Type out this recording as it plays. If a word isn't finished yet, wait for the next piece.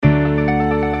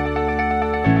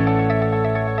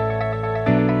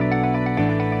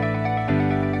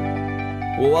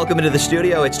Welcome into the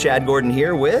studio. It's Chad Gordon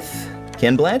here with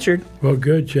Ken Blanchard. Well,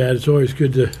 good, Chad. It's always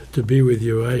good to be with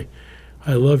you.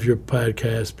 I love your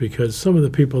podcast because some of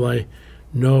the people I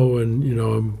know and,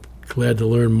 I'm glad to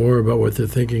learn more about what they're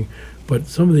thinking. But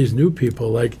some of these new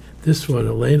people, like this one,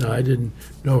 Elena, I didn't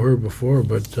know her before,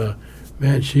 but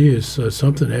man, she is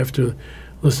something. After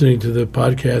listening to the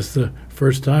podcast the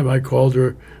first time, I called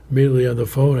her immediately on the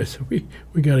phone. I said, we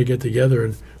got to get together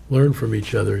and learn from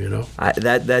each other,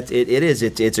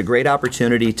 It's a great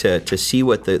opportunity to see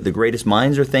what the greatest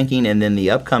minds are thinking, and then the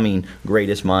upcoming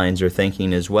greatest minds are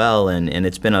thinking as well. And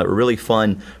it's been a really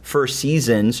fun first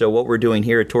season. So what we're doing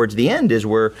here towards the end is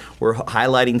we're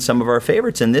highlighting some of our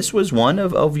favorites, and this was one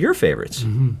of your favorites.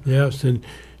 Mm-hmm. Yes, and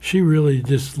she really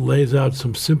just lays out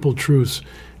some simple truths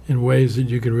in ways that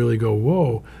you can really go,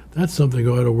 whoa, that's something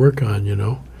I ought to work on,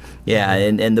 Yeah,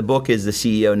 and the book is The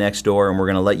CEO Next Door, and we're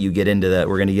going to let you get into that.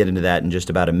 We're going to get into that in just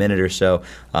about a minute or so.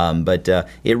 But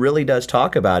it really does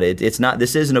talk about it. It's not.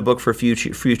 This isn't a book for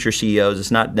future CEOs. It's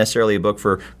not necessarily a book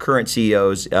for current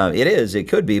CEOs. It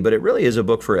could be, but it really is a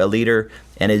book for a leader.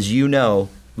 And as you know,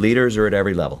 leaders are at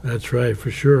every level. That's right, for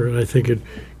sure. And I think it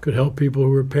could help people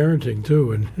who are parenting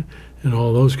too, and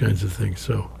all those kinds of things.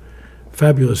 So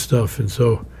fabulous stuff. And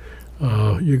so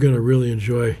you're going to really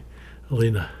enjoy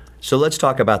Elena. So let's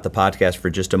talk about the podcast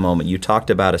for just a moment. You talked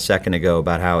about a second ago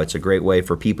about how it's a great way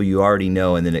for people you already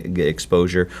know and then get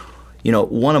exposure.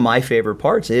 One of my favorite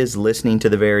parts is listening to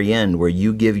the very end where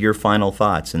you give your final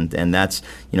thoughts. And that's,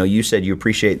 you said you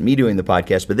appreciate me doing the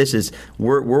podcast, but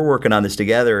we're working on this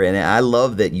together. And I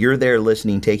love that you're there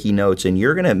listening, taking notes, and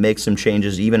you're going to make some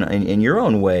changes even in your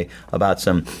own way about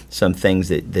some things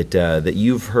that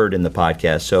you've heard in the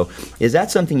podcast. So is that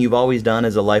something you've always done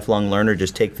as a lifelong learner,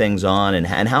 just take things on? And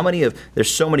how there's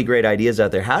so many great ideas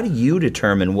out there. How do you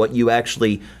determine what you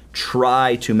actually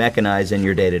try to mechanize in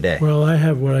your day-to-day? Well, I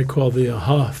have what I call the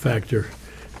aha factor.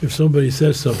 If somebody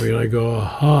says something and I go,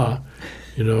 aha,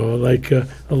 like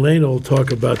Elena will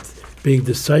talk about being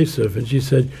decisive. And she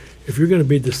said, if you're going to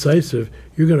be decisive,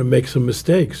 you're going to make some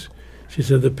mistakes. She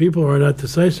said, the people who are not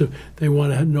decisive, they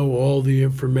want to know all the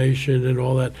information and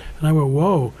all that. And I went,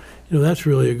 whoa, that's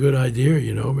really a good idea,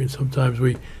 sometimes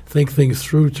we think things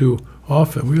through too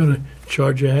often. We're going to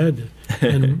charge ahead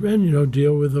and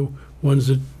deal with the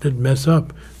ones that mess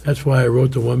up. That's why I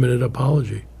wrote the 1-minute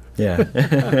apology.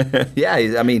 Yeah.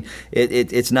 Yeah, I mean,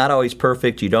 it's not always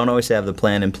perfect. You don't always have the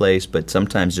plan in place, but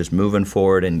sometimes just moving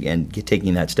forward and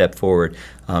taking that step forward,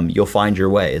 you'll find your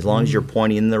way as long as you're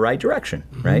pointing in the right direction,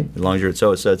 right? As long as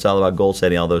so it's all about goal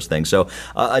setting, all those things. So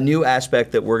a new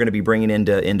aspect that we're going to be bringing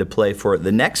into play for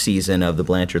the next season of the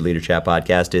Blanchard Leader Chat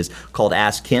podcast is called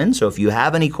Ask Ken. So if you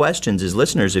have any questions as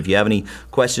listeners, if you have any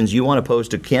questions you want to pose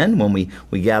to Ken, when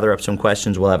we gather up some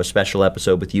questions, we'll have a special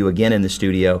episode with you again in the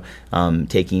studio,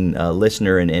 taking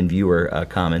listener and viewer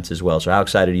comments as well. So how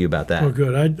excited are you about that? Oh,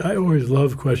 good. I always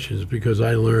love questions because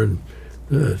I learn,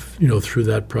 through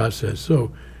that process.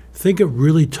 So think of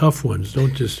really tough ones.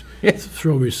 Don't just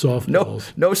throw me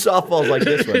softballs. No softballs like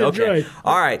this one. Okay. Right.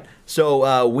 All right.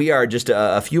 So we are just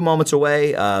a few moments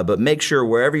away, but make sure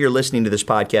wherever you're listening to this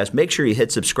podcast, make sure you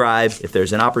hit subscribe. If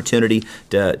there's an opportunity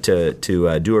to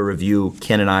do a review,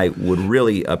 Ken and I would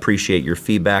really appreciate your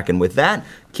feedback. And with that,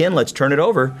 Ken, let's turn it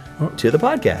over to the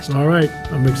podcast. All right.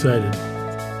 I'm excited.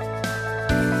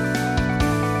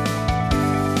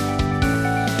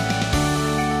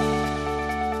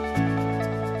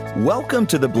 Welcome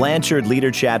to the Blanchard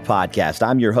Leader Chat podcast.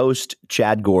 I'm your host,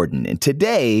 Chad Gordon. And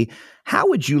today, how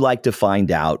would you like to find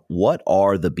out what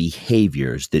are the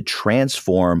behaviors that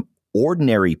transform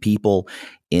ordinary people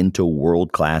into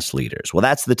world-class leaders? Well,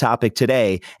 that's the topic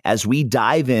today as we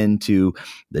dive into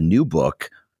the new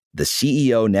book, The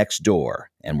CEO Next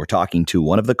Door. And we're talking to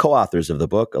one of the co-authors of the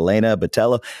book, Elena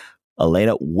Botelho.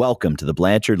 Elena, welcome to the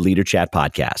Blanchard Leader Chat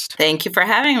podcast. Thank you for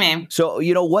having me. So,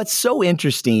 what's so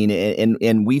interesting,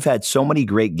 and we've had so many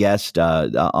great guests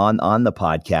on the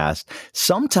podcast,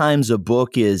 sometimes a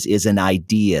book is an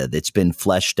idea that's been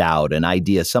fleshed out, an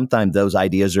idea. Sometimes those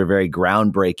ideas are very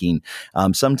groundbreaking.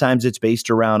 Sometimes it's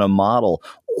based around a model.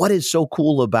 What is so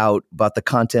cool about the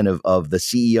content of the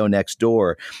CEO Next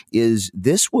Door is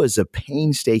this was a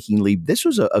painstakingly, this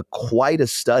was quite a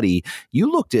study.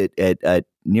 You looked at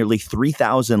nearly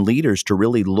 3,000 leaders to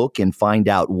really look and find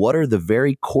out what are the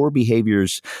very core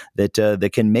behaviors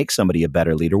that can make somebody a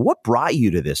better leader. What brought you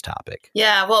to this topic?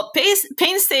 Yeah, well,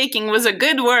 painstaking was a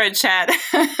good word, Chad.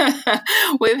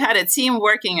 We've had a team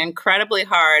working incredibly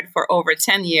hard for over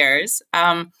 10 years.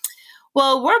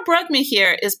 Well, what brought me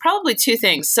here is probably two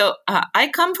things. So I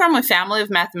come from a family of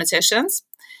mathematicians.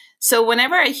 So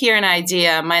whenever I hear an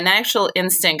idea, my natural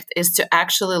instinct is to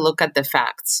actually look at the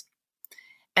facts.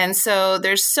 And so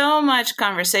there's so much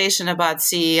conversation about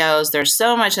CEOs. There's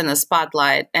so much in the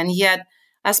spotlight. And yet,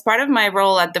 as part of my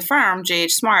role at the firm,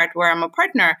 JH Smart, where I'm a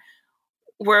partner,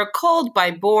 we're called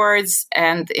by boards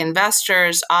and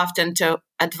investors often to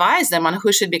advise them on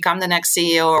who should become the next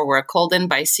CEO, or we're called in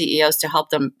by CEOs to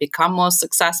help them become most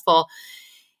successful.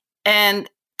 And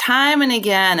time and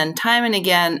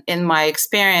again in my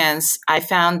experience, I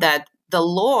found that the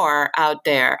lore out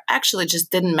there actually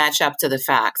just didn't match up to the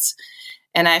facts.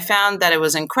 And I found that it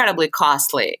was incredibly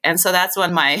costly. And so that's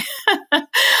when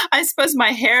I suppose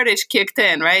my heritage kicked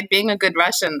in, right? Being a good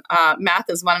Russian, math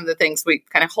is one of the things we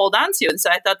kind of hold on to. And so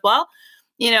I thought, well,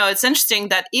 it's interesting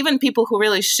that even people who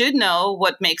really should know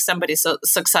what makes somebody so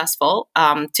successful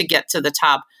to get to the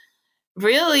top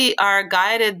really are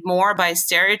guided more by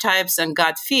stereotypes and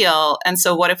gut feel. And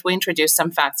so what if we introduced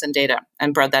some facts and data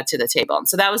and brought that to the table? And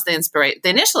so that was the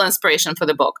initial inspiration for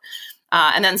the book.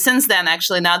 And then since then,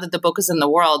 actually, now that the book is in the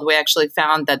world, we actually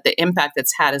found that the impact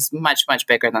it's had is much, much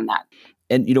bigger than that.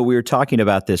 And we were talking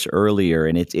about this earlier,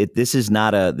 and this is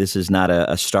not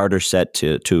a starter set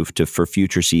for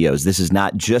future CEOs. This is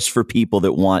not just for people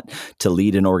that want to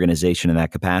lead an organization in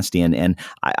that capacity. And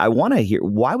I want to hear,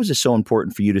 why was it so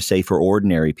important for you to say for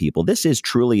ordinary people? This is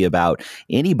truly about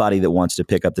anybody that wants to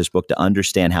pick up this book to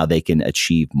understand how they can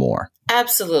achieve more.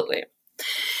 Absolutely.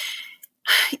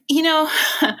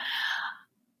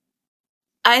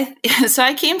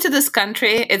 I came to this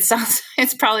country.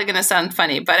 It's probably going to sound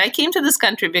funny, but I came to this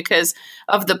country because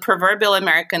of the proverbial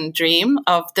American dream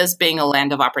of this being a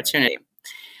land of opportunity.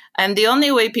 And the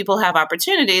only way people have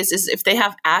opportunities is if they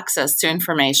have access to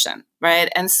information,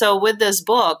 right? And so with this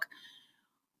book,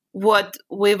 what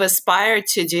we've aspired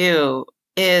to do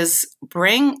is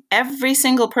bring every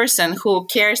single person who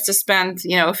cares to spend,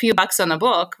 a few bucks on a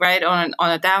book, right, on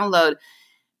a download,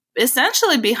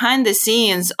 essentially behind the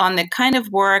scenes on the kind of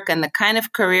work and the kind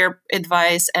of career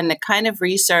advice and the kind of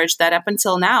research that up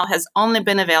until now has only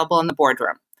been available in the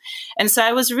boardroom. And so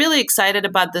I was really excited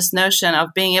about this notion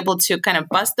of being able to kind of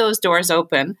bust those doors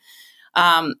open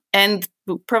and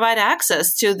provide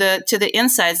access to the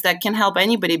insights that can help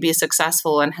anybody be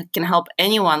successful and can help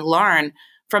anyone learn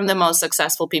from the most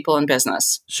successful people in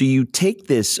business. So you take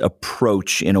this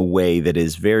approach in a way that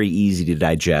is very easy to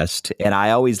digest. And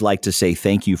I always like to say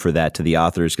thank you for that to the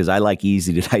authors, because I like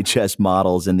easy to digest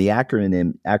models. And the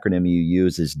acronym you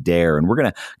use is DARE. And we're going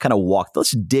to kind of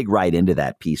let's dig right into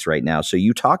that piece right now. So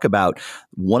you talk about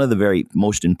one of the very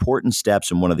most important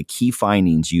steps and one of the key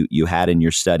findings you had in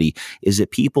your study is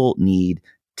that people need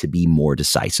to be more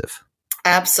decisive.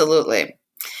 Absolutely.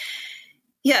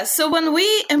 Yeah, so when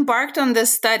we embarked on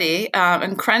this study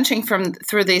and crunching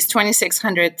through these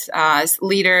 2,600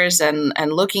 leaders and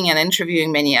looking and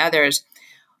interviewing many others,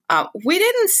 we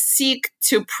didn't seek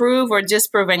to prove or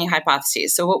disprove any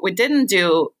hypotheses. So what we didn't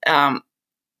do,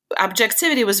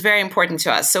 objectivity was very important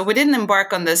to us. So we didn't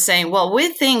embark on this saying, well, we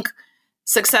think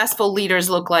successful leaders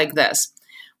look like this.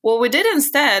 What we did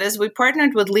instead is we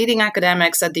partnered with leading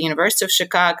academics at the University of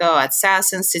Chicago, at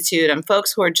SAS Institute, and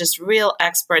folks who are just real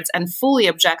experts and fully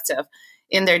objective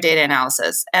in their data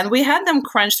analysis. And we had them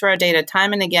crunch through our data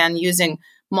time and again using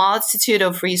multitude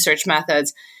of research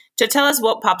methods to tell us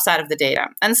what pops out of the data.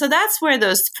 And so that's where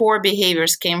those 4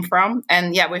 behaviors came from.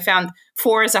 And yeah, we found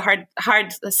 4 is a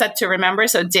hard set to remember,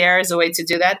 so DARE is a way to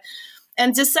do that.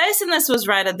 And decisiveness was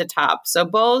right at the top. So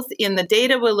both in the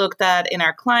data we looked at, in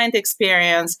our client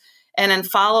experience, and in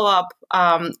follow-up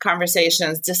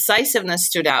conversations, decisiveness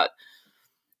stood out.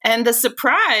 And the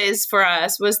surprise for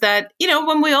us was that,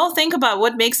 when we all think about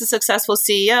what makes a successful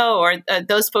CEO or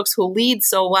those folks who lead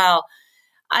so well,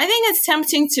 I think it's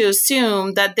tempting to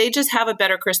assume that they just have a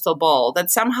better crystal ball, that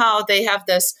somehow they have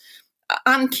this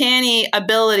uncanny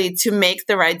ability to make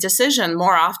the right decision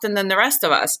more often than the rest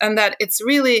of us, and that it's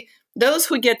really those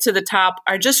who get to the top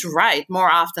are just right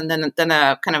more often than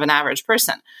a kind of an average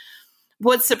person.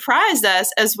 What surprised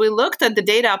us as we looked at the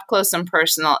data up close and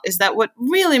personal is that what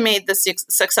really made the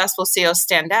successful CEOs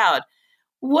stand out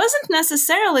wasn't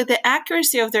necessarily the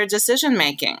accuracy of their decision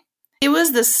making. It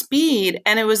was the speed,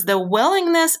 and it was the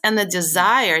willingness and the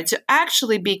desire to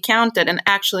actually be counted and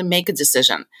actually make a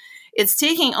decision. It's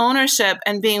taking ownership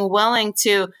and being willing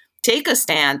to take a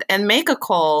stand and make a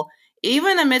call,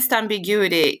 even amidst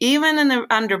ambiguity, even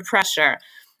under pressure.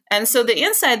 And so the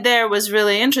insight there was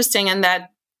really interesting in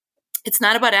that it's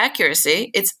not about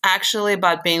accuracy. It's actually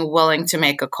about being willing to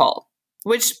make a call,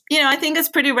 which, I think is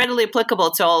pretty readily applicable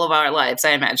to all of our lives,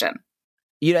 I imagine.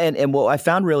 And what I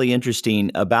found really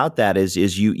interesting about that is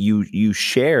you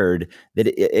shared that,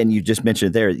 and you just mentioned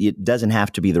it there. It doesn't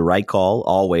have to be the right call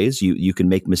always. You can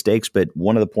make mistakes, but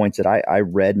one of the points that I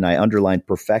read and I underlined: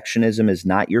 perfectionism is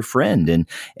not your friend.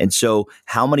 And so,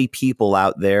 how many people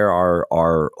out there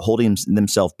are holding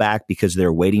themselves back because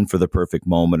they're waiting for the perfect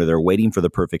moment or they're waiting for the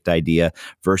perfect idea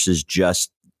versus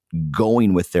just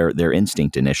going with their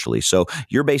instinct initially. So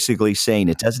you're basically saying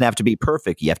it doesn't have to be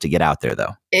perfect. You have to get out there,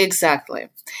 though. Exactly.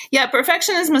 Yeah,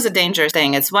 perfectionism is a dangerous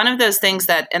thing. It's one of those things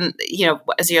that, and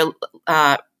as your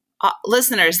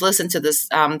listeners listen to this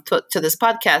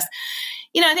podcast,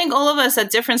 I think all of us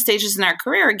at different stages in our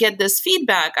career get this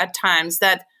feedback at times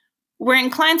that we're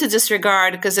inclined to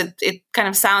disregard because it kind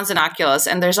of sounds innocuous,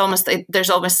 and there's almost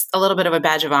a little bit of a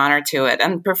badge of honor to it.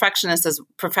 And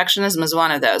perfectionism is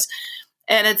one of those.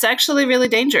 And it's actually really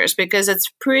dangerous because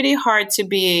it's pretty hard to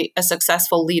be a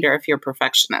successful leader if you're a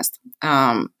perfectionist.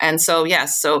 And so,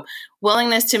 yes, so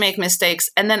willingness to make mistakes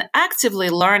and then actively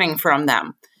learning from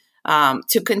them,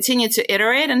 to continue to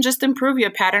iterate and just improve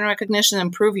your pattern recognition,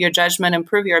 improve your judgment,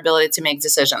 improve your ability to make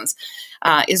decisions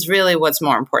is really what's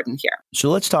more important here. So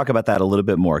let's talk about that a little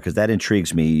bit more, because that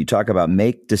intrigues me. You talk about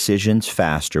make decisions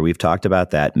faster. We've talked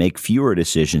about that. Make fewer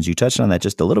decisions. You touched on that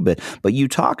just a little bit, but you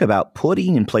talk about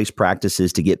putting in place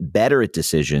practices to get better at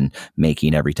decision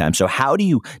making every time. So how do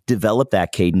you develop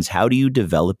that cadence? How do you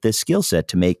develop this skill set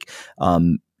to make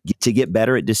to get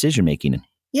better at decision making?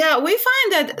 Yeah, we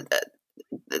find that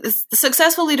the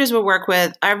successful leaders we work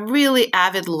with are really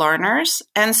avid learners.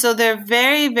 And so they're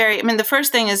very, very, the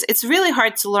first thing is it's really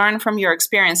hard to learn from your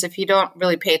experience if you don't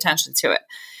really pay attention to it.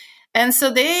 And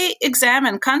so they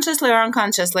examine, consciously or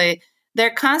unconsciously,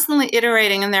 they're constantly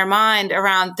iterating in their mind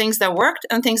around things that worked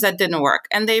and things that didn't work.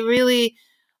 And they really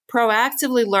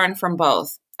proactively learn from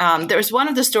both. There's one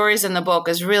of the stories in the book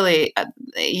is really,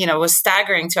 was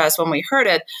staggering to us when we heard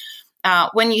it.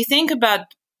 When you think about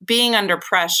being under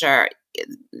pressure,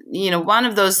 one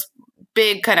of those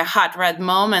big kind of hot red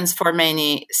moments for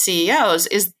many CEOs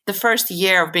is the first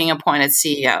year of being appointed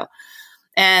CEO.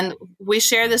 And we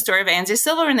share the story of Andy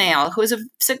Silvernail, who is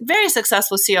a very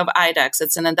successful CEO of IDEX.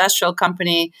 It's an industrial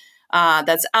company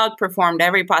that's outperformed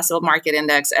every possible market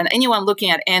index. And anyone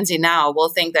looking at Andy now will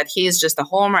think that he's just a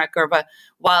hallmark of a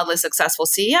wildly successful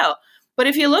CEO. But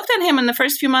if you looked at him in the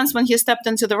first few months when he stepped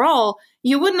into the role,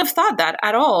 you wouldn't have thought that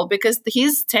at all, because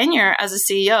his tenure as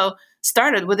a CEO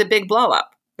started with a big blow up,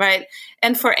 right?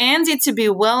 And for Andy to be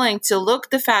willing to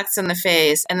look the facts in the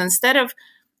face, and instead of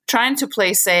trying to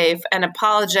play safe and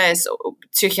apologize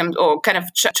to him or kind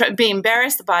of be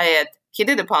embarrassed by it, he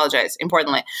did apologize,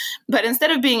 importantly. But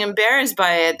instead of being embarrassed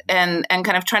by it and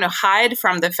kind of trying to hide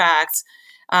from the facts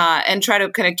and try to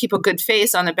kind of keep a good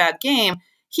face on a bad game,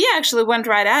 he actually went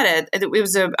right at it. It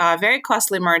was a very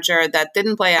costly merger that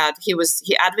didn't play out. He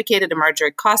advocated a merger.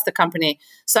 It cost the company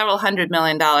several $100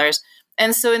 million.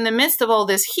 And so in the midst of all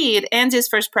this heat, Andy's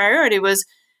first priority was,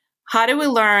 how do we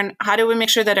learn? How do we make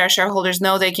sure that our shareholders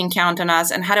know they can count on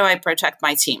us? And how do I protect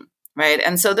my team, right?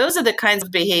 And so those are the kinds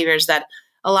of behaviors that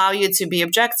allow you to be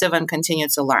objective and continue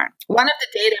to learn. One of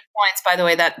the data points, by the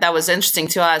way, that was interesting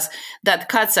to us that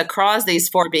cuts across these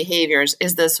four behaviors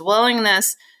is this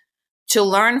willingness to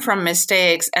learn from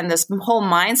mistakes. And this whole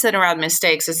mindset around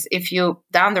mistakes is, if you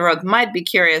down the road might be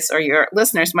curious, or your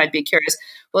listeners might be curious,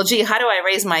 well, gee, how do I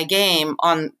raise my game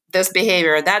on this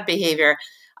behavior or that behavior?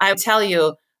 I would tell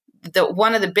you that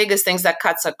one of the biggest things that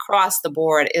cuts across the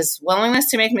board is willingness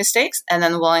to make mistakes, and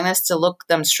then willingness to look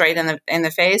them straight in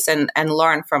the face and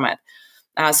learn from it.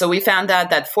 So we found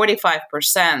out that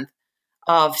 45%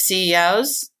 of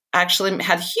CEOs actually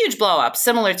had huge blow-ups,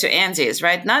 similar to Andy's,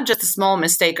 right? Not just a small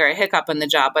mistake or a hiccup in the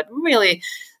job, but really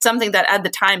something that at the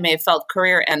time may have felt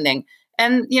career-ending.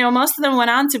 And, most of them went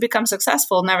on to become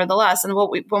successful nevertheless. And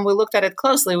when we looked at it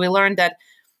closely, we learned that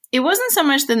it wasn't so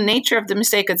much the nature of the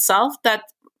mistake itself that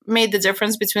made the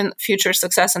difference between future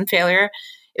success and failure.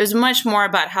 It was much more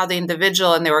about how the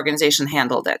individual and the organization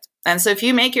handled it. And so if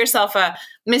you make yourself a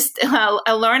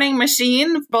learning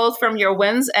machine, both from your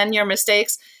wins and your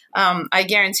mistakes, I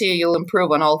guarantee you'll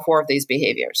improve on all four of these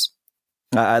behaviors.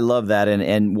 I love that,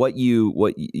 and what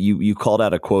you called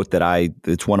out a quote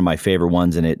it's one of my favorite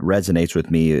ones, and it resonates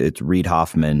with me. It's Reid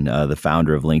Hoffman, the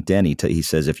founder of LinkedIn. He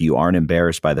says, "If you aren't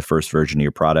embarrassed by the first version of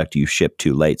your product, you ship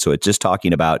too late." So it's just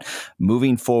talking about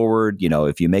moving forward.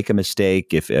 If you make a mistake,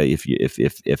 if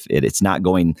it's not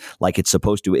going like it's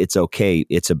supposed to, it's okay.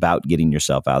 It's about getting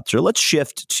yourself out. So let's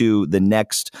shift to the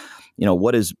next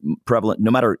what is prevalent,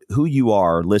 no matter who you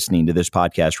are listening to this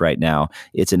podcast right now,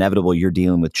 it's inevitable you're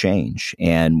dealing with change.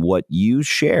 And what you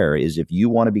share is if you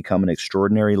want to become an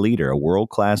extraordinary leader, a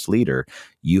world-class leader,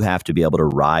 you have to be able to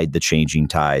ride the changing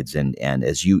tides and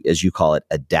as you call it,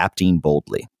 adapting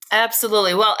boldly.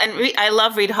 Absolutely. Well, and I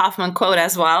love Reid Hoffman quote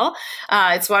as well.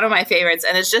 It's one of my favorites,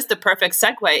 and it's just the perfect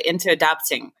segue into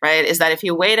adapting, right? Is that if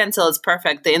you wait until it's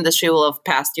perfect, the industry will have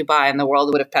passed you by and the world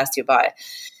would have passed you by.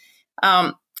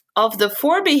 Of the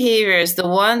 4 behaviors, the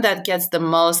one that gets the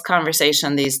most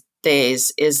conversation these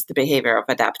days is the behavior of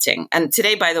adapting. And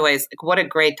today, by the way, is what a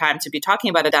great time to be talking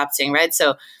about adapting, right?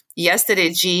 So yesterday,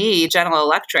 GE, General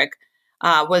Electric,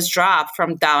 was dropped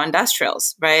from Dow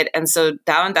Industrials, right? And so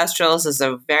Dow Industrials is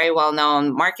a very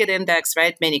well-known market index,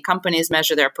 right? Many companies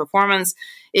measure their performance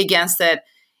against it.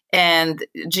 And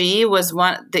GE was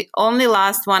the only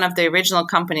last one of the original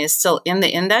companies still in the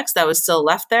index that was still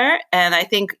left there. And I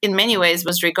think in many ways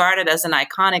was regarded as an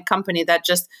iconic company that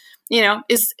just,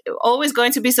 is always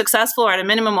going to be successful, or at a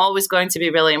minimum, always going to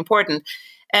be really important.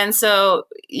 And so,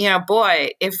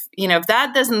 boy, if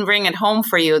that doesn't bring it home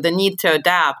for you, the need to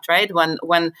adapt, right?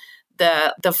 When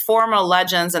the former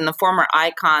legends and the former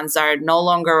icons are no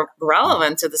longer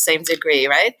relevant to the same degree,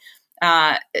 right?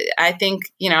 I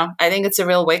think it's a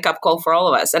real wake up call for all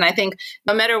of us. And I think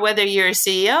no matter whether you're a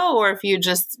CEO or if you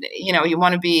just, you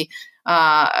want to be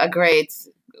a great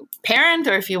parent,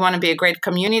 or if you want to be a great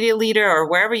community leader, or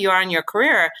wherever you are in your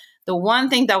career, the one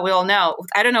thing that we all know,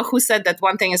 I don't know who said that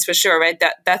one thing is for sure, right?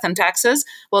 Death and taxes.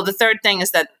 Well, the third thing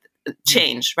is that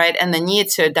change, right? And the need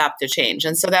to adapt to change.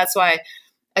 And so that's why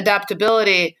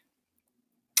adaptability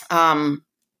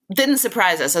didn't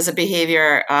surprise us as a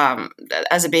behavior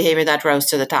that rose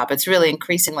to the top. It's really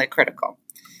increasingly critical.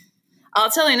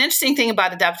 I'll tell you an interesting thing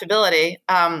about adaptability.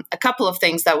 A couple of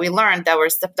things that we learned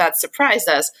that surprised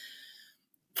us.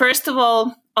 First of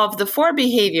all, of the 4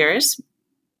 behaviors,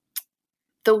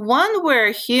 the one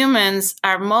where humans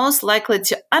are most likely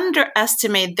to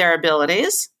underestimate their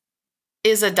abilities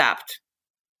is adapt.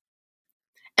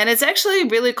 And it's actually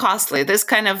really costly. This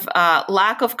kind of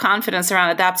lack of confidence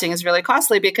around adapting is really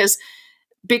costly because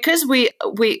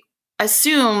we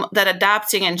assume that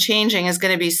adapting and changing is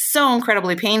going to be so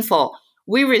incredibly painful.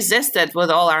 We resist it with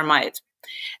all our might.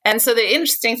 And so the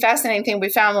interesting, fascinating thing we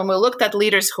found when we looked at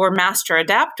leaders who are master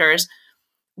adapters,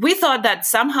 we thought that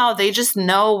somehow they just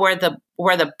know where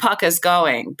the puck is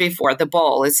going before the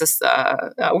ball. It's just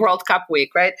World Cup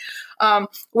week, right?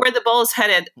 Where the ball is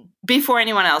headed before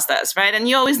anyone else does, right? And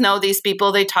you always know these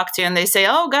people. They talk to you and they say,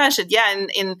 "Oh gosh,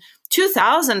 in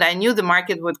 2000, I knew the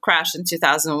market would crash in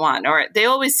 2001," or they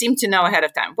always seem to know ahead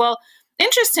of time. Well,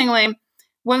 interestingly,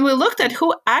 when we looked at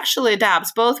who actually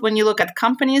adapts, both when you look at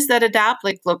companies that adapt,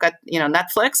 like look at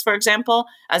Netflix, for example,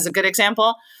 as a good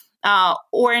example.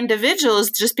 Or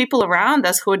individuals, just people around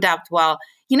us who adapt well.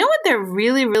 You know what they're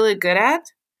really, really good at?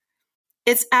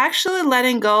 It's actually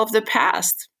letting go of the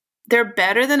past. They're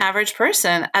better than average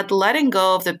person at letting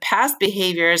go of the past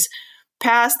behaviors,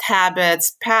 past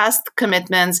habits, past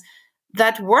commitments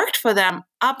that worked for them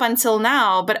up until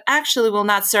now, but actually will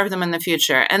not serve them in the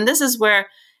future. And this is where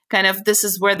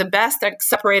the best are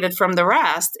separated from the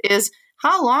rest is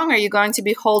how long are you going to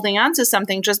be holding on to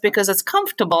something just because it's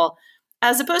comfortable,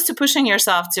 as opposed to pushing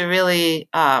yourself to really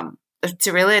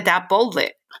adapt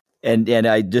boldly. And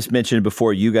I just mentioned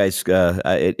before, you guys,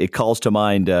 it calls to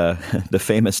mind the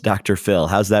famous Dr. Phil.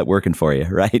 How's that working for you,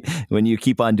 right? When you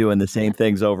keep on doing the same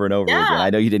things over and over again. I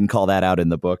know you didn't call that out in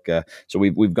the book. So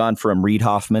we've gone from Reid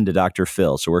Hoffman to Dr.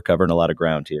 Phil. So we're covering a lot of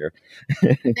ground here.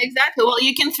 Exactly. Well,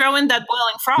 you can throw in that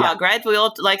boiling frog, right? We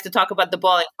all like to talk about the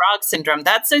boiling frog syndrome.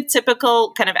 That's a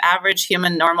typical kind of average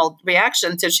human normal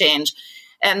reaction to change.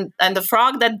 And the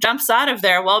frog that jumps out of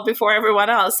there well before everyone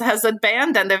else has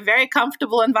abandoned a very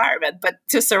comfortable environment, but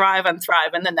to survive and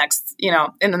thrive in the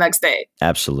next day.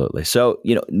 Absolutely. So,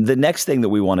 the next thing that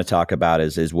we want to talk about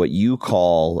is what you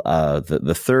call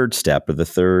the third step, or the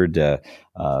third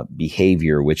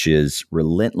behavior, which is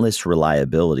relentless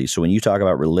reliability. So when you talk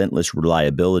about relentless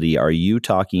reliability,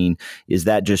 is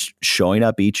that just showing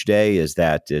up each day? Is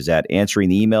that answering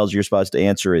the emails you're supposed to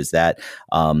answer? Is that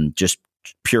just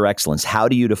pure excellence? How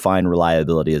do you define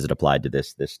reliability as it applied to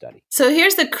this study? So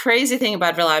here's the crazy thing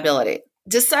about reliability.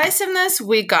 Decisiveness,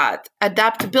 we got.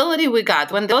 Adaptability, we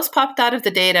got. When those popped out of the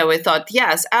data, we thought,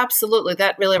 yes, absolutely,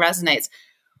 that really resonates.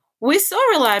 We saw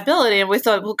reliability and we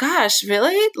thought, well, gosh,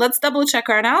 really? Let's double check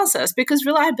our analysis, because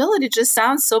reliability just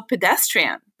sounds so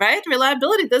pedestrian, right?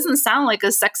 Reliability doesn't sound like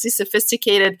a sexy,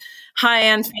 sophisticated,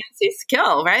 high-end, fancy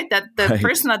skill, right? That the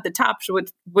person at the top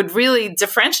would really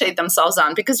differentiate themselves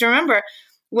on. Because remember,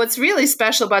 what's really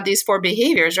special about these 4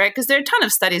 behaviors, right? Because there are a ton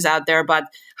of studies out there about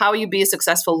how you be a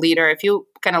successful leader. If you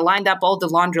kind of lined up all the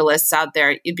laundry lists out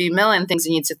there, it'd be a million things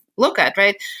you need to look at,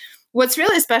 right? What's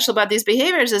really special about these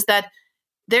behaviors is that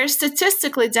they're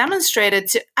statistically demonstrated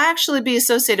to actually be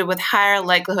associated with higher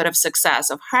likelihood of success,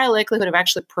 of higher likelihood of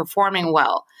actually performing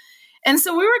well. And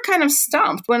so we were kind of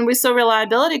stumped when we saw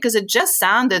reliability because it just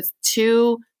sounded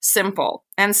too simple.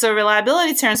 And so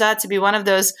reliability turns out to be one of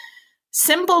those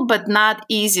simple but not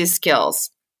easy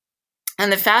skills.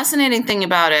 And the fascinating thing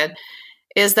about it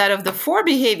is that of the 4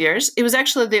 behaviors, it was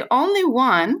actually the only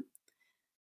one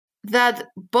that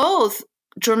both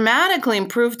dramatically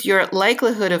improved your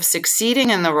likelihood of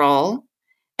succeeding in the role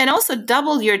and also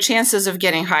doubled your chances of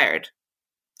getting hired.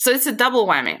 So it's a double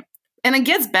whammy. And it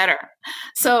gets better.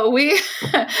 So we've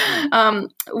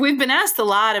been asked a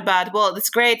lot about, well, it's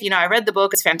great. I read the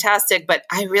book. It's fantastic. But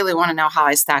I really want to know how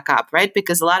I stack up, right?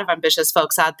 Because a lot of ambitious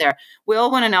folks out there, we all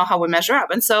want to know how we measure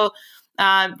up. And so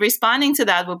responding to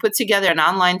that, we put together an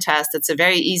online test. It's a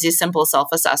very easy, simple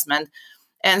self-assessment.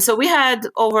 And so we had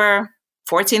over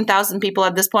 14,000 people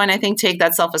at this point, I think, take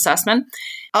that self-assessment.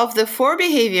 Of the 4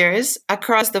 behaviors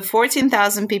across the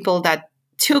 14,000 people that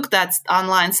took that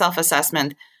online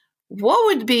self-assessment, what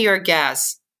would be your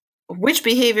guess? Which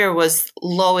behavior was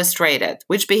lowest rated?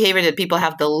 Which behavior did people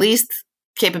have the least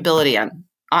capability on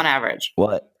average?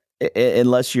 Well,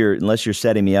 unless you're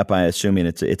setting me up, I'm assuming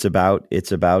it's about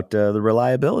the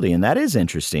reliability, and that is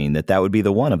interesting. That would be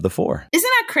the one of the 4.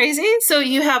 Isn't that crazy? So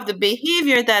you have the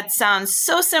behavior that sounds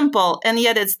so simple, and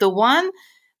yet it's the one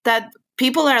that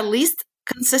people are least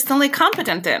consistently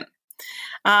competent in.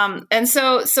 And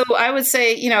so I would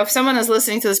say, if someone is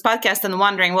listening to this podcast and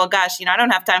wondering, well, gosh, I don't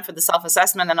have time for the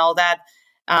self-assessment and all that.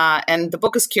 And the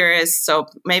book is curious, so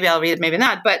maybe I'll read it, maybe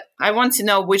not. But I want to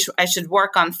know which I should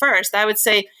work on first. I would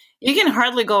say you can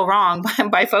hardly go wrong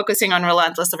by focusing on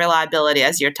relentless reliability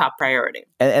as your top priority.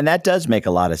 And that does make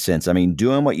a lot of sense. I mean,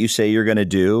 doing what you say you're going to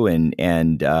do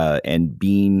and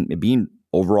being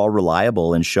overall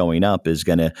reliable and showing up is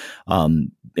going to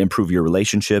improve your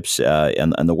relationships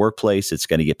in the workplace. It's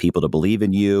going to get people to believe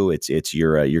in you.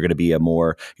 You're going to be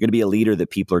a leader that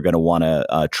people are going to want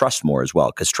to trust more as well,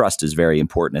 because trust is very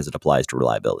important as it applies to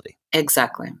reliability.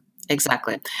 Exactly.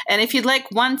 And if you'd like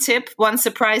one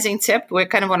surprising tip, we're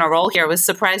kind of on a roll here with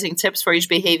surprising tips for each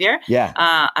behavior. Yeah.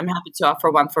 I'm happy to offer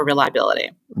one for reliability.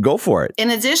 Go for it. In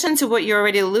addition to what you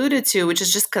already alluded to, which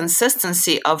is just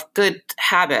consistency of good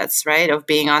habits, right? Of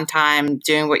being on time,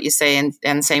 doing what you say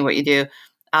and saying what you do.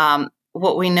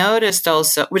 What we noticed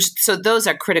also, so those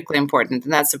are critically important,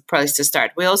 and that's a place to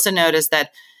start. We also noticed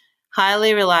that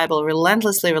highly reliable,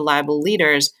 relentlessly reliable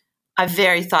leaders are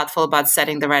very thoughtful about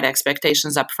setting the right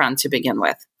expectations up front to begin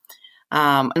with.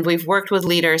 And we've worked with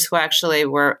leaders who actually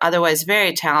were otherwise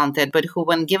very talented, but who,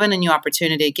 when given a new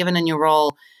opportunity, given a new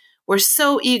role, were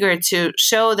so eager to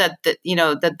show that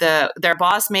their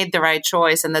boss made the right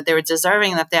choice and that they were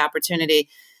deserving of the opportunity,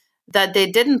 that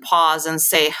they didn't pause and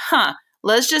say,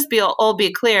 let's just all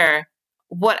be clear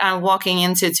what I'm walking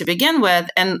into to begin with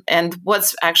and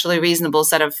what's actually a reasonable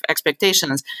set of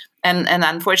expectations. And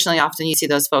unfortunately, often you see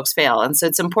those folks fail. And so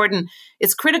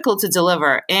it's critical to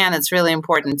deliver, and it's really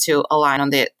important to align on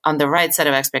the right set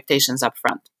of expectations up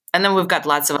front. And then we've got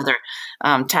lots of other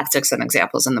tactics and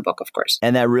examples in the book, of course.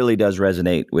 And that really does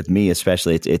resonate with me,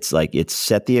 especially. It's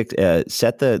set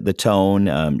the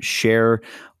tone, share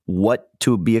what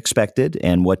to be expected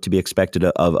and what to be expected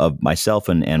of myself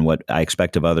and what I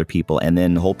expect of other people, and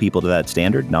then hold people to that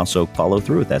standard and also follow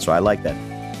through with that. So I like that.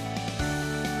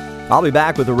 I'll be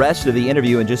back with the rest of the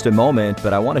interview in just a moment,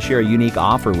 but I want to share a unique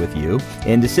offer with you.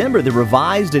 In December, the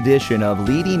revised edition of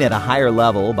Leading at a Higher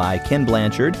Level by Ken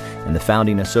Blanchard and the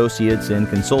founding associates and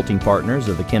consulting partners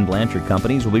of the Ken Blanchard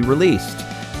Companies will be released.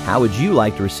 How would you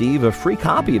like to receive a free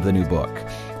copy of the new book?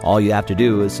 All you have to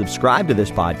do is subscribe to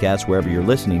this podcast wherever you're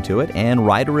listening to it and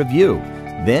write a review.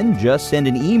 Then just send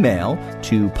an email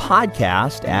to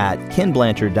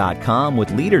podcast@kenblanchard.com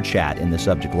with Leader Chat in the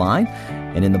subject line.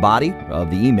 And in the body of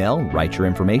the email, write your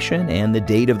information and the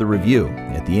date of the review.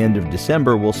 At the end of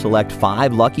December, we'll select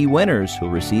 5 lucky winners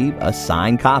who'll receive a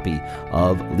signed copy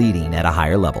of Leading at a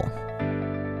Higher Level.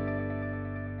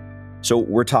 So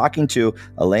we're talking to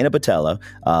Elena Botelho,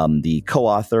 the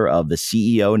co-author of The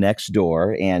CEO Next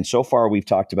Door. And so far we've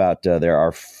talked about there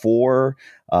are 4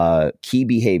 key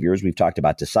behaviors. We've talked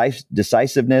about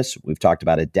decisiveness. We've talked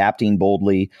about adapting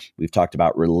boldly. We've talked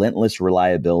about relentless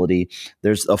reliability.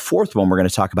 There's a 4th one we're going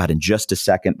to talk about in just a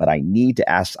second, but I need to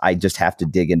ask, I just have to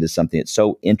dig into something that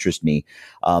so interests me.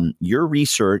 Your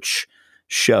research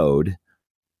showed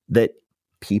that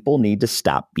people need to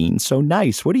stop being so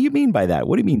nice. What do you mean by that?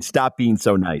 What do you mean stop being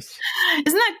so nice?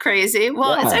 Isn't that crazy?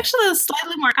 Well, Yeah. it's actually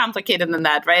slightly more complicated than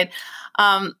that, right?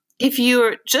 If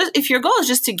your goal is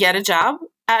just to get a job,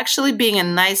 actually being a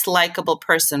nice, likable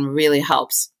person really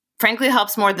helps. Frankly,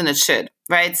 helps more than it should,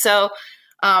 right? So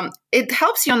it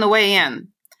helps you on the way in.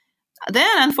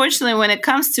 Then, unfortunately, when it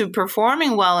comes to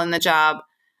performing well in the job,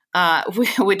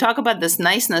 we talk about this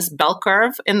niceness bell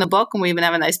curve in the book, and we even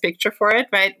have a nice picture for it,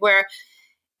 right? Where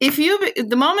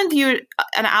the moment you're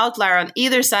an outlier on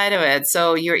either side of it,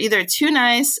 so you're either too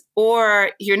nice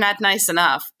or you're not nice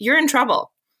enough, you're in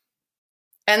trouble.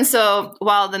 And so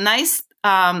while the nice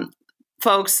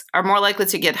folks are more likely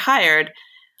to get hired,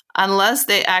 unless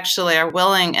they actually are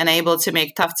willing and able to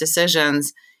make tough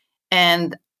decisions,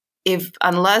 and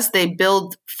unless they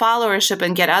build followership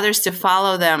and get others to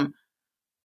follow them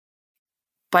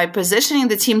by positioning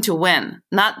the team to win,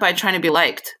 not by trying to be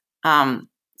liked.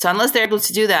 So unless they're able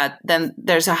to do that, then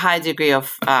there's a high degree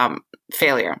of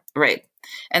failure rate.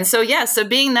 And so, so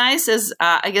being nice is,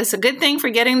 I guess, a good thing for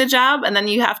getting the job. And then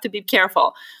you have to be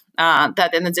careful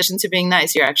that in addition to being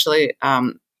nice, you're actually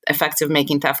effective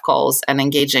making tough calls and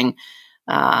engaging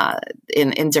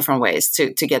in different ways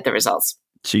to get the results.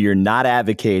 So you're not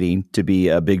advocating to be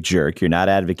a big jerk. You're not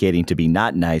advocating to be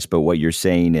not nice. But what you're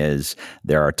saying is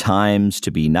there are times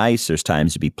to be nice. There's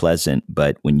times to be pleasant.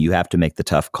 But when you have to make the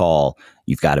tough call,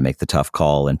 you've got to make the tough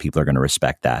call. And people are going to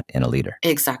respect that in a leader.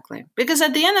 Exactly. Because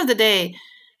at the end of the day,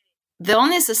 the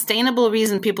only sustainable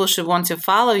reason people should want to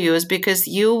follow you is because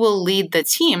you will lead the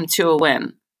team to a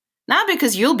win, not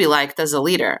because you'll be liked as a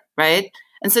leader, right?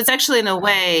 And so it's actually, in a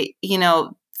way,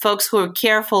 folks who are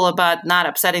careful about not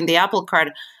upsetting the apple cart,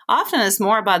 often it's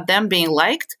more about them being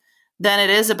liked than it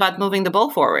is about moving the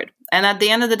ball forward. And at the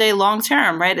end of the day, long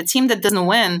term, right, a team that doesn't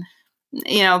win,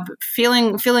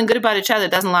 feeling good about each other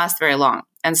doesn't last very long.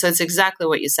 And so it's exactly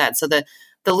what you said. So the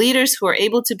leaders who are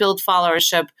able to build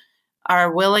followership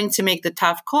are willing to make the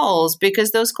tough calls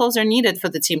because those calls are needed for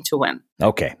the team to win.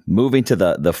 Okay, moving to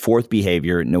the fourth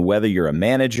behavior. Now, whether you're a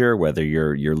manager, whether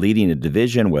you're leading a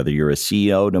division, whether you're a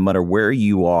CEO, no matter where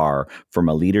you are from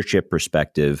a leadership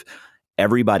perspective,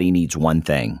 everybody needs one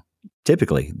thing.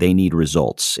 Typically, they need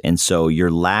results. And so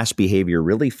your last behavior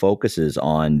really focuses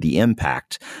on the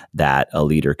impact that a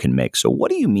leader can make. So what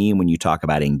do you mean when you talk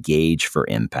about engage for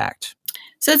impact?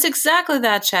 So it's exactly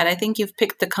that, Chad. I think you've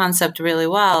picked the concept really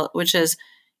well, which is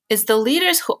it's the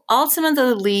leaders who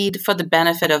ultimately lead for the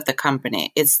benefit of the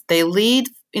company. They lead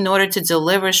in order to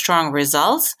deliver strong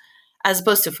results, as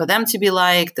opposed to for them to be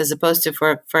liked, as opposed to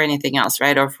for anything else,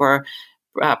 right? Or for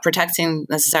protecting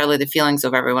necessarily the feelings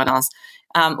of everyone else.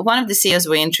 One of the CEOs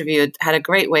we interviewed had a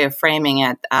great way of framing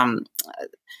it.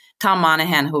 Tom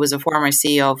Monahan, who was a former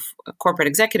CEO of a corporate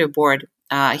executive board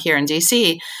here in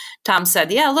DC, Tom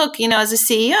said, look, as a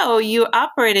CEO, you're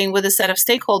operating with a set of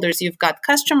stakeholders. You've got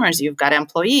customers, you've got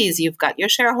employees, you've got your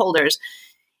shareholders.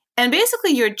 And basically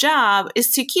your job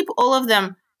is to keep all of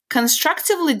them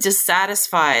constructively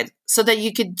dissatisfied so that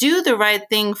you could do the right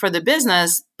thing for the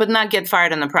business, but not get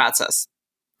fired in the process.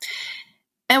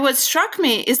 And what struck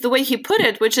me is the way he put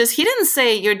it, which is he didn't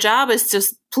say your job is to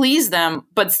please them,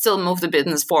 but still move the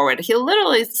business forward. He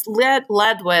literally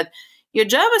led with, your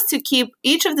job is to keep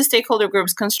each of the stakeholder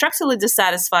groups constructively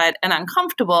dissatisfied and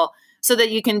uncomfortable so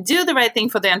that you can do the right thing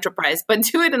for the enterprise, but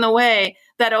do it in a way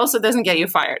that also doesn't get you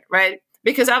fired, right?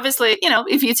 Because obviously,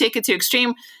 if you take it to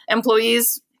extreme,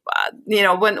 employees,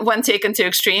 when taken to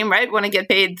extreme, right, want to get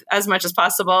paid as much as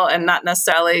possible and not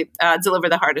necessarily deliver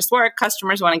the hardest work.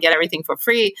 Customers want to get everything for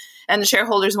free, and the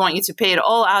shareholders want you to pay it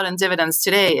all out in dividends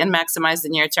today and maximize the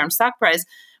near-term stock price.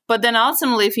 But then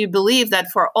ultimately, if you believe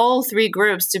that for all three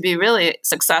groups to be really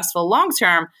successful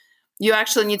long-term, you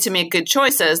actually need to make good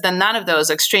choices, then none of those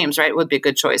extremes, right, would be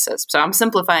good choices. So I'm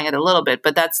simplifying it a little bit,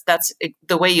 but that's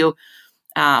the way you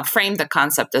frame the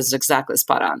concept is exactly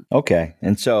spot on. Okay.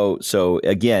 And so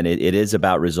again, it is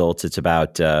about results. It's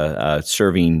about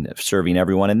serving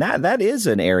everyone. And that is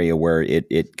an area where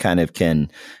it kind of can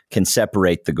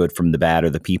separate the good from the bad, or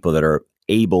the people that are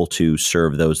able to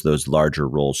serve those larger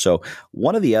roles. So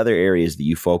one of the other areas that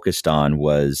you focused on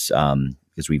was,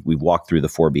 because we've walked through the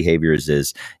four behaviors,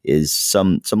 is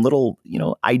some little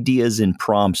ideas and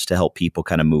prompts to help people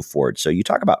kind of move forward. So you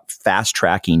talk about fast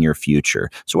tracking your future.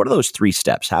 So what are those 3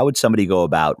 steps? How would somebody go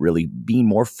about really being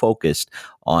more focused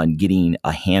on getting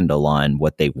a handle on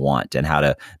what they want and how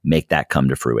to make that come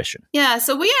to fruition? Yeah,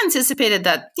 so we anticipated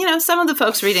that some of the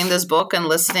folks reading this book and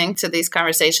listening to these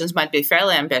conversations might be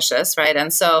fairly ambitious, right?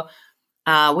 And so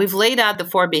we've laid out the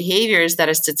 4 behaviors that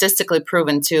are statistically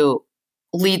proven to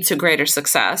lead to greater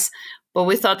success. But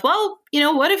we thought, well,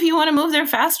 what if you want to move there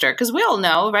faster? Because we all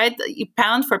know, right,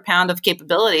 pound for pound of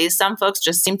capabilities, some folks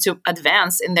just seem to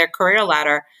advance in their career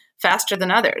ladder faster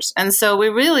than others. And so we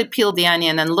really peeled the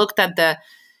onion and looked at the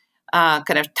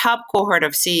kind of top cohort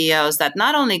of CEOs that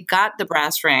not only got the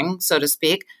brass ring, so to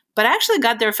speak, but actually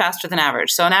got there faster than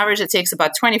average. So on average, it takes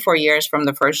about 24 years from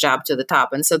the first job to the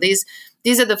top. And so these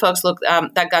are the folks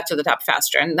that got to the top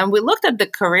faster. And then we looked at the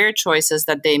career choices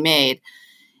that they made.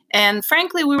 And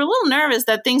frankly, we were a little nervous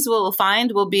that things we'll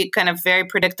find will be kind of very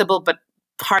predictable, but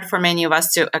hard for many of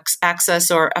us to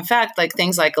access or affect, like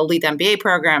things like elite MBA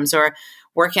programs or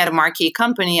working at a marquee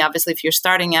company. Obviously, if you're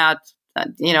starting out,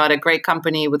 at a great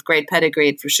company with great pedigree,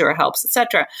 it for sure helps,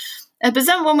 etc. But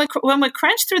then when we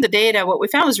crunched through the data, what we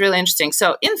found was really interesting.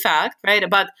 So in fact, right,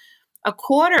 about a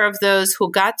quarter of those who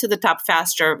got to the top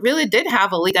faster really did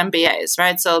have elite MBAs,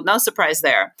 right? So no surprise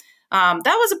there. That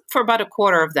was for about a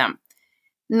quarter of them.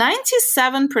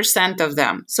 97% of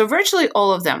them, so virtually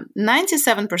all of them,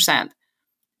 97%,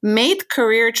 made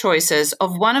career choices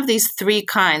of one of these three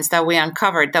kinds that we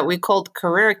uncovered that we called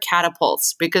career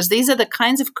catapults, because these are the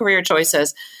kinds of career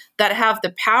choices that have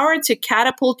the power to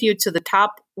catapult you to the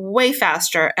top way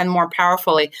faster and more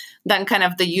powerfully than kind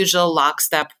of the usual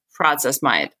lockstep process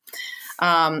might.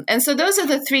 And so those are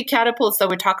the three catapults that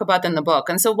we talk about in the book.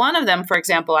 And so one of them, for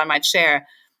example, I might share.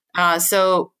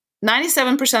 So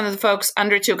 97% of the folks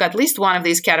undertook at least one of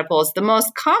these catapults. The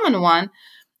most common one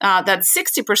that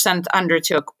 60%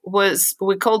 undertook was,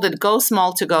 we called it go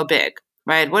small to go big,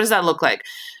 right? What does that look like?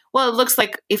 Well, it looks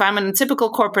like if I'm in a typical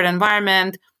corporate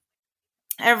environment,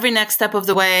 every next step of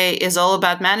the way is all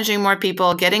about managing more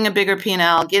people, getting a bigger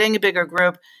P&L, getting a bigger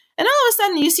group. And all of a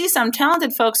sudden, you see some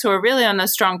talented folks who are really on a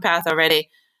strong path already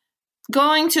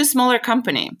going to a smaller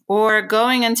company or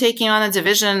going and taking on a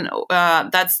division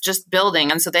that's just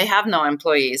building. And so they have no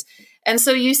employees. And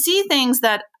so you see things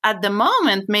that at the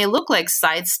moment may look like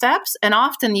side steps. And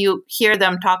often you hear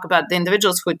them talk about the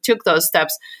individuals who took those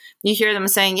steps. You hear them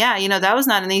saying, yeah, that was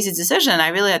not an easy decision. I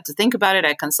really had to think about it.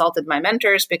 I consulted my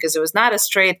mentors because it was not a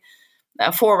straight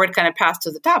forward kind of path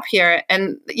to the top here.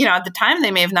 And, at the time,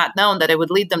 they may have not known that it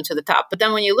would lead them to the top. But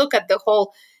then when you look at the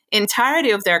whole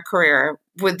entirety of their career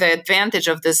with the advantage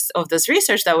of this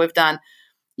research that we've done,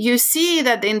 you see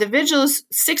that the individuals,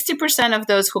 60% of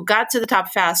those who got to the top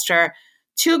faster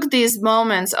took these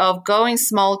moments of going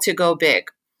small to go big.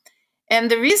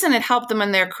 And the reason it helped them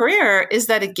in their career is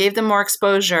that it gave them more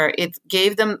exposure. It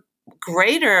gave them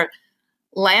greater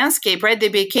landscape, right? They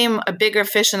became a bigger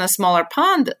fish in a smaller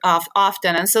pond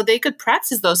often. And so they could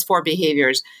practice those 4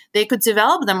 behaviors. They could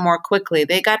develop them more quickly.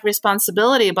 They got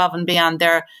responsibility above and beyond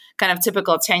their kind of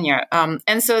typical tenure.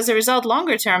 And so as a result,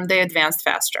 longer term, they advanced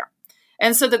faster.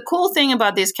 And so the cool thing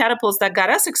about these catapults that got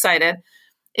us excited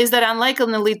is that unlike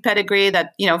an elite pedigree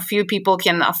that, few people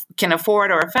can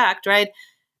afford or affect, right?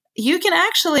 You can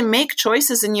actually make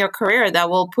choices in your career that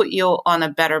will put you on a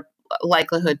better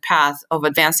likelihood path of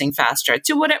advancing faster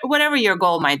to whatever your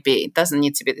goal might be. It doesn't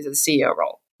need to be the CEO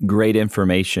role. Great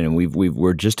information. And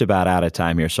we're just about out of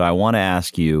time here. So I want to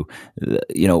ask you,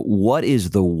 what is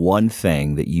the one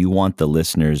thing that you want the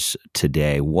listeners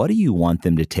today? What do you want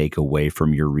them to take away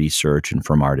from your research and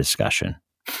from our discussion?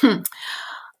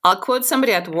 I'll quote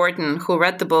somebody at Wharton who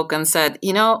read the book and said,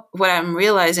 what I'm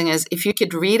realizing is if you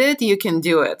could read it, you can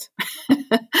do it.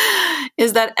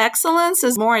 Is that excellence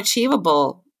is more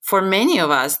achievable for many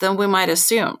of us than we might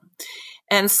assume.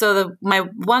 And so my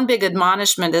one big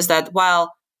admonishment is that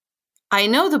while I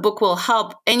know the book will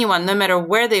help anyone, no matter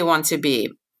where they want to be,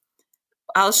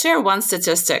 I'll share one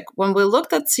statistic. When we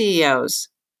looked at CEOs,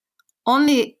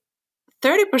 only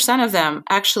 30% of them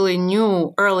actually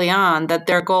knew early on that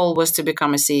their goal was to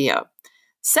become a CEO.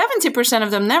 70% of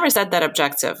them never set that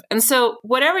objective. And so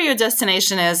whatever your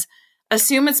destination is,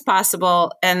 assume it's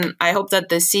possible, and I hope that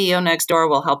the CEO Next Door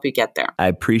will help you get there. I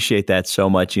appreciate that so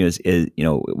much.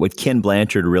 What Ken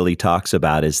Blanchard really talks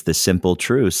about is the simple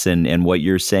truths, and what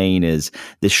you're saying is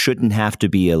this shouldn't have to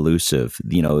be elusive.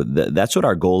 That's what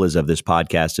our goal is of this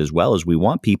podcast as well. Is we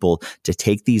want people to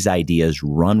take these ideas,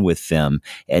 run with them,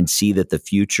 and see that the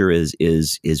future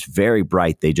is very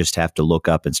bright. They just have to look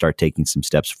up and start taking some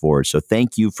steps forward. So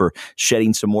thank you for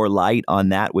shedding some more light on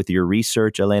that with your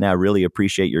research, Elena. I really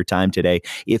appreciate your time today.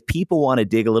 If people want to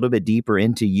dig a little bit deeper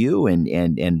into you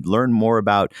and learn more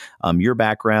about your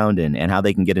background and how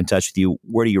they can get in touch with you,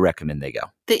 where do you recommend they go?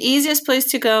 The easiest place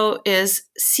to go is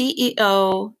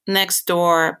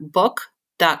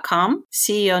CEOnextdoorbook.com,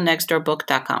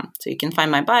 CEOnextdoorbook.com. So you can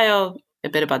find my bio, a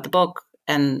bit about the book,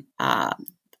 and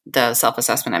the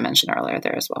self-assessment I mentioned earlier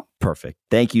there as well. Perfect.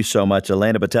 Thank you so much,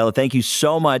 Elena Botelho. Thank you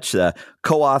so much,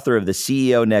 co-author of The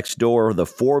CEO Next Door, The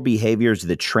 4 Behaviors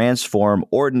That Transform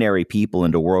Ordinary People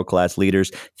into World-Class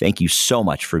Leaders. Thank you so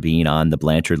much for being on the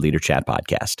Blanchard Leader Chat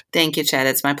podcast. Thank you, Chad.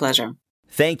 It's my pleasure.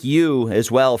 Thank you as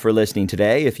well for listening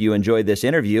today. If you enjoyed this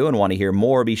interview and want to hear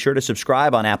more, be sure to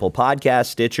subscribe on Apple Podcasts,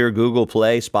 Stitcher, Google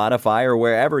Play, Spotify, or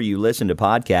wherever you listen to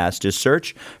podcasts. Just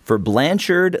search for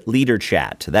Blanchard Leader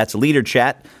Chat. That's Leader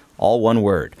Chat, all one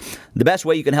word. The best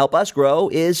way you can help us grow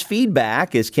is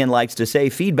feedback. As Ken likes to say,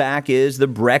 feedback is the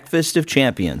breakfast of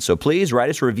champions. So please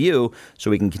write us a review so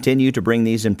we can continue to bring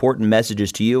these important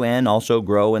messages to you and also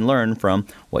grow and learn from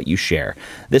what you share.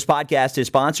 This podcast is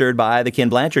sponsored by the Ken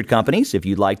Blanchard Companies. If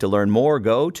you'd like to learn more,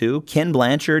 go to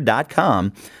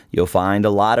kenblanchard.com. You'll find a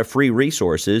lot of free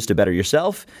resources to better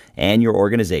yourself and your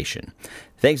organization.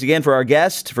 Thanks again for our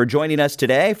guest for joining us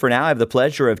today. For now, I have the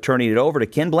pleasure of turning it over to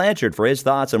Ken Blanchard for his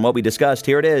thoughts on what we discussed.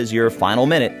 Here it is, your final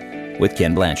minute with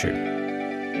Ken Blanchard.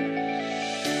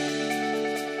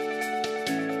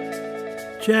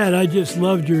 Chad, I just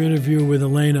loved your interview with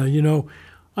Elena. You know,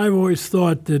 I've always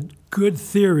thought that good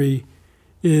theory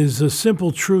is a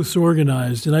simple truths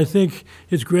organized. And I think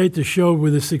it's great to show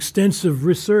with this extensive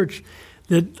research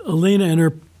that Elena and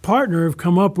her partner have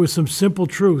come up with some simple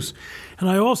truths. And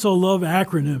I also love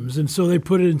acronyms, and so they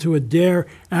put it into a DARE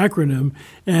acronym.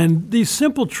 And these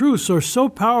simple truths are so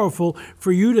powerful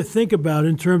for you to think about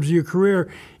in terms of your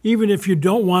career. Even if you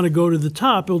don't want to go to the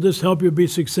top, it'll just help you be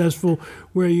successful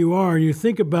where you are. And you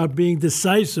think about being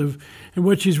decisive. And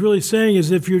what she's really saying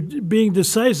is if you're being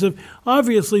decisive,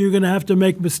 obviously you're going to have to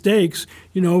make mistakes,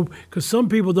 you know, because some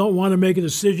people don't want to make a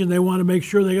decision. They want to make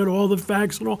sure they got all the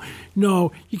facts and all.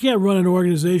 No, you can't run an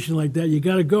organization like that. You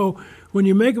got to go. When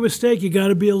you make a mistake, you got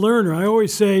to be a learner. I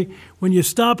always say, when you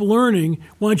stop learning,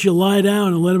 why don't you lie down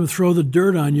and let them throw the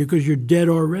dirt on you because you're dead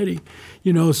already.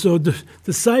 You know, so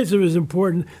decisive is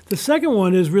important. The second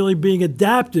one is really being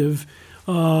adaptive,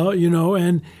 you know,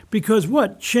 and because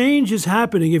what? Change is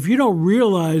happening. If you don't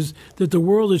realize that the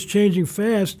world is changing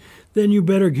fast, then you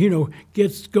better, you know,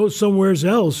 go somewhere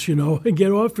else, you know, and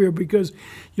get off here because,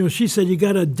 you know, she said you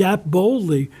got to adapt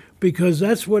boldly. Because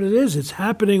that's what it is. It's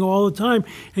happening all the time.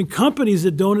 And companies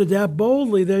that don't adapt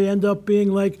boldly, they end up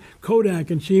being like Kodak.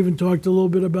 And she even talked a little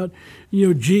bit about, you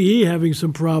know, GE having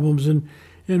some problems and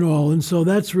all. And so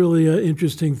that's really an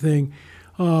interesting thing.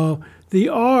 The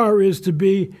R is to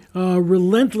be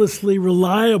relentlessly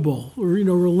reliable, or, you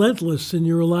know, relentless in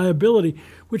your reliability,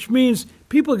 which means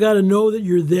people got to know that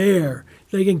you're there.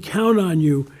 They can count on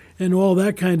you and all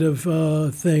that kind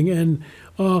of thing. And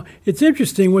it's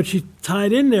interesting what she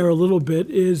tied in there a little bit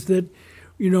is that,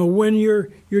 you know, when you're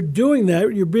doing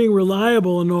that, you're being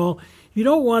reliable and all, you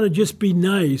don't want to just be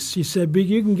nice. She said,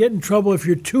 you can get in trouble if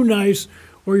you're too nice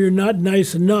or you're not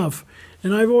nice enough.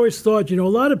 And I've always thought, you know, a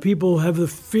lot of people have the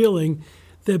feeling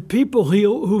that people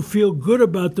who feel good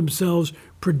about themselves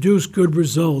produce good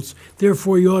results.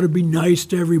 Therefore, you ought to be nice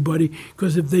to everybody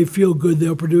because if they feel good,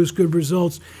 they'll produce good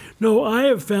results. No, I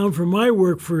have found from my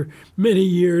work for many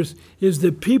years is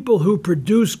that people who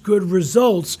produce good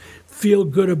results feel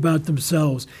good about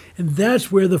themselves. And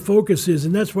that's where the focus is.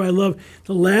 And that's why I love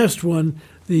the last one.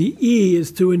 The E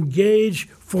is to engage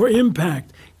for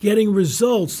impact, getting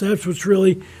results. That's what's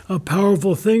really a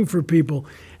powerful thing for people.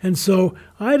 And so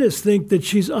I just think that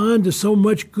she's on to so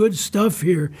much good stuff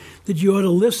here that you ought to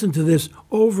listen to this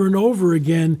over and over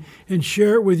again and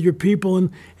share it with your people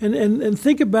and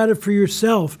think about it for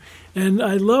yourself. And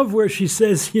I love where she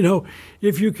says, you know,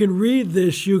 if you can read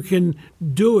this, you can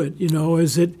do it. You know,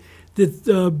 is it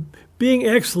that being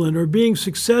excellent or being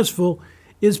successful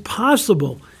is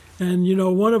possible. And, you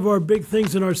know, one of our big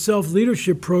things in our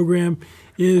self-leadership program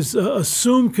is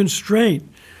assume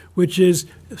constraint, which is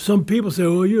some people say,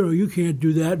 oh, you know, you can't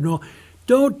do that and all.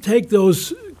 Don't take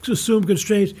those assumed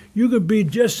constraints. You could be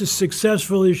just as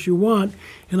successful as you want.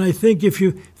 And I think if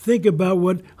you think about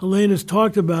what Elena's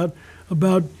talked about,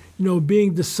 you know,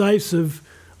 being decisive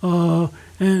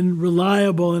and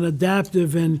reliable and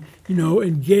adaptive and, you know,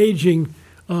 engaging,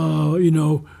 you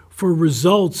know, for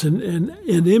results and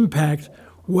impact,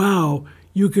 wow,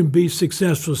 you can be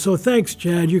successful. So thanks,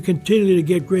 Chad. You continue to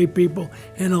get great people.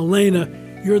 And Elena,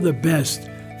 you're the best.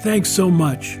 Thanks so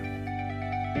much.